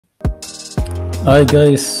Hi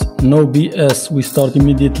guys, no BS, we start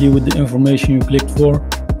immediately with the information you clicked for.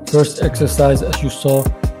 First exercise, as you saw,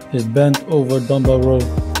 is bent over dumbbell row.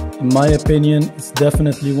 In my opinion, it's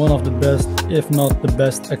definitely one of the best, if not the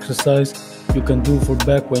best exercise you can do for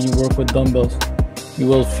back when you work with dumbbells. You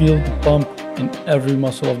will feel the pump in every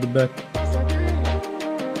muscle of the back.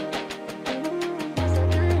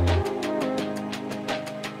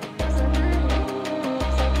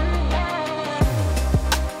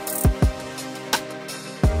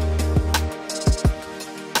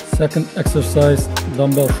 Second exercise,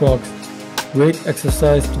 dumbbell shrugs. Great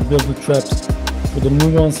exercise to build the traps. For the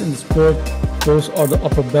new ones in the sport, those are the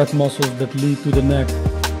upper back muscles that lead to the neck.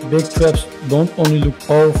 Big traps don't only look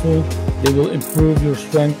powerful, they will improve your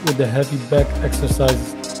strength with the heavy back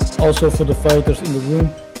exercises. Also for the fighters in the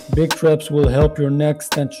room, big traps will help your neck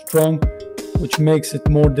stand strong, which makes it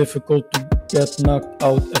more difficult to get knocked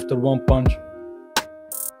out after one punch.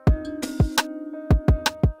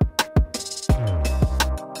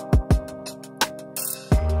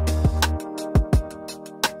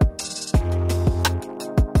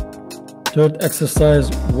 Third exercise,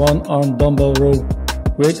 one arm dumbbell row.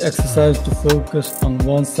 Great exercise to focus on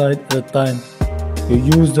one side at a time. You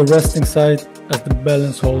use the resting side as the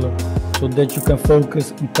balance holder so that you can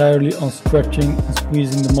focus entirely on stretching and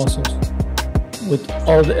squeezing the muscles. With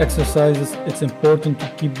all the exercises, it's important to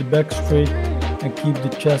keep the back straight and keep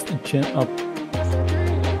the chest and chin up.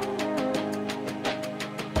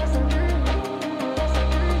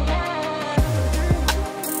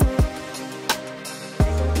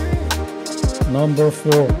 Number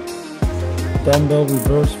 4, Dumbbell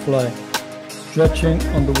Reverse Fly. Stretching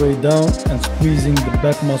on the way down and squeezing the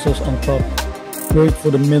back muscles on top. Great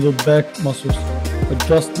for the middle back muscles, but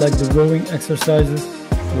just like the rowing exercises,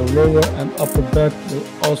 your lower and upper back will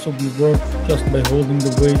also be worked just by holding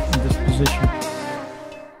the weight in this position.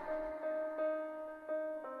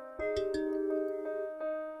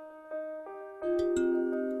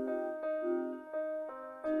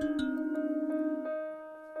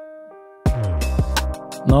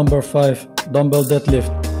 Number 5, Dumbbell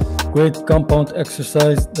Deadlift. Great compound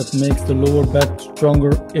exercise that makes the lower back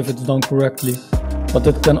stronger if it's done correctly, but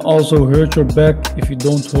it can also hurt your back if you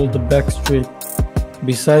don't hold the back straight.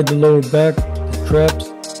 Beside the lower back, the traps,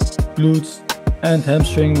 glutes and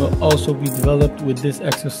hamstring will also be developed with this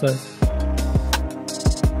exercise.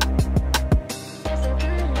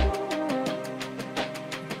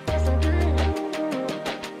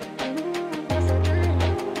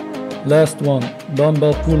 Last one,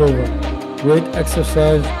 Dumbbell Pullover. Great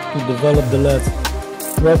exercise to develop the lats.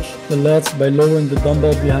 Stretch the lats by lowering the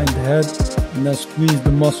dumbbell behind the head and then squeeze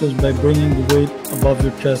the muscles by bringing the weight above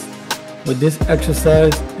your chest. With this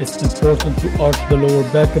exercise, it's important to arch the lower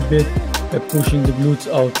back a bit by pushing the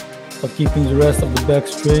glutes out, but keeping the rest of the back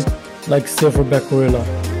straight like silverback gorilla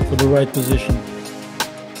for the right position.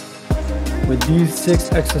 With these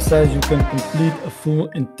 6 exercises, you can complete a full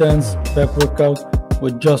intense back workout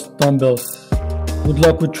with just dumbbells. Good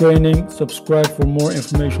luck with training. Subscribe for more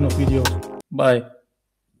informational videos. Bye.